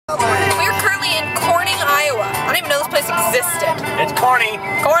existed. It's corny.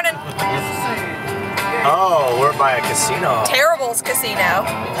 Cornin. Oh, we're by a casino. Terrible's Casino.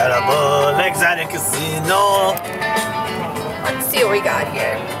 Terrible exotic casino. Let's see what we got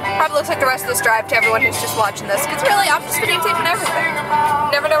here. Probably looks like the rest of this drive to everyone who's just watching this. Because really, I'm just videotaping everything.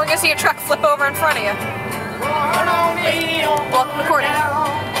 Never know we're going to see a truck flip over in front of you. Welcome to Corning.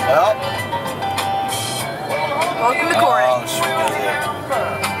 Well. Welcome to Corning. Oh, shit.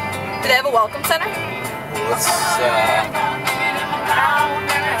 Do they have a welcome center? Let's,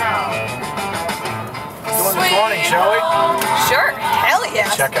 doing the Corning, shall we? Sure. Hell yeah.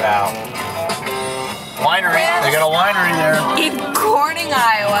 Check it out. Winery. They got a winery there. In Corning,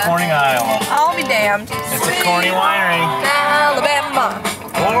 Iowa. Corning, Iowa. I'll be damned. It's a Corning winery. Alabama.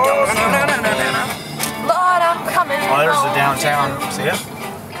 Lord, I'm coming. Oh, there's the downtown. See it?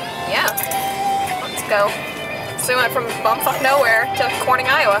 Yeah. Let's go. So we went from bumfuck nowhere to Corning,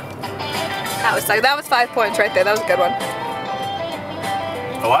 Iowa. That was 5 points right there. That was a good one.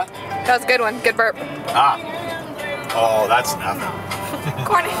 A what? That was a good one. Good burp. Ah. Oh, that's nothing.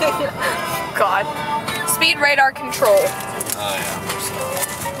 Corning. God. Speed radar control. Oh,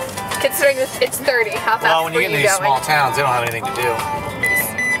 yeah. Considering it's 30, how fast Well, when you were get in you these going? small towns, they don't have anything to do.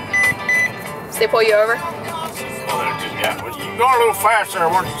 So they pull you over? Yeah, well, you go a little faster.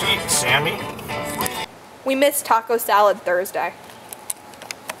 We're eating, Sammy. We missed taco salad Thursday.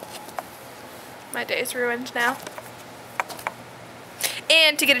 My day's ruined now.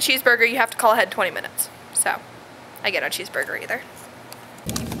 And to get a cheeseburger, you have to call ahead 20 minutes. So, I get no cheeseburger either.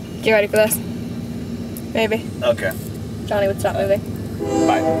 You ready for this? Maybe. Okay. Johnny would stop moving.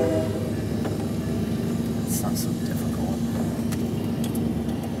 Bye. It's not so difficult.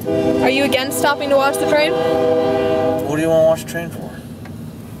 Are you again stopping to watch the train? What do you want to watch the train for?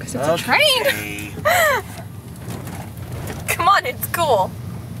 Because it's a train. Come on, it's cool.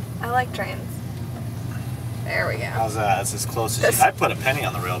 I like trains. There we go. How's that? That's as close as I put a penny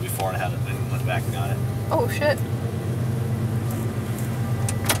on the rail before and had it and went back and got it. Oh shit.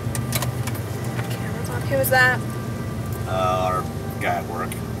 Camera's on. Who was that? Our guy at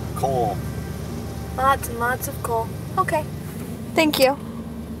work. Cole. Lots and lots of coal. Okay. Thank you.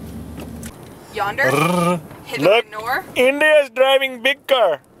 Yonder? Look, Nor? India's driving big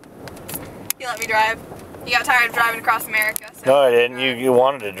car. You let me drive. You got tired of driving across America. So. No, I didn't. You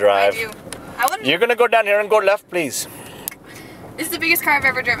wanted to drive. I do. I wouldn't. You're gonna go down here and go left, please. This is the biggest car I've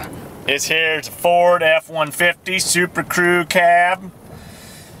ever driven. It's here. It's a Ford F-150 Super Crew cab.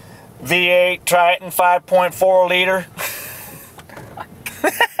 V8 Triton 5.4 liter.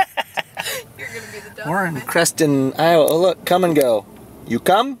 You're gonna be the dumb. We're in Creston, Iowa. Oh, look, come and go. You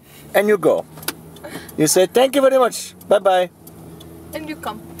come and you go. You say thank you very much. Bye bye. And you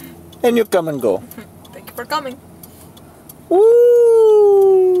come. And you come and go. Thank you for coming. Woo!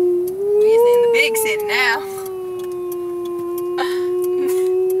 We're in the big city now.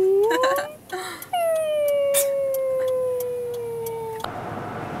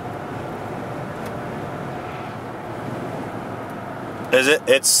 Is it?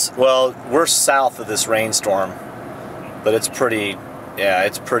 It's, well, we're south of this rainstorm, but it's pretty, yeah,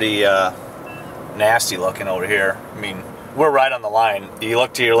 it's pretty nasty looking over here. I mean, we're right on the line. You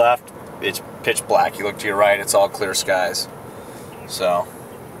look to your left, it's pitch black. You look to your right, it's all clear skies. So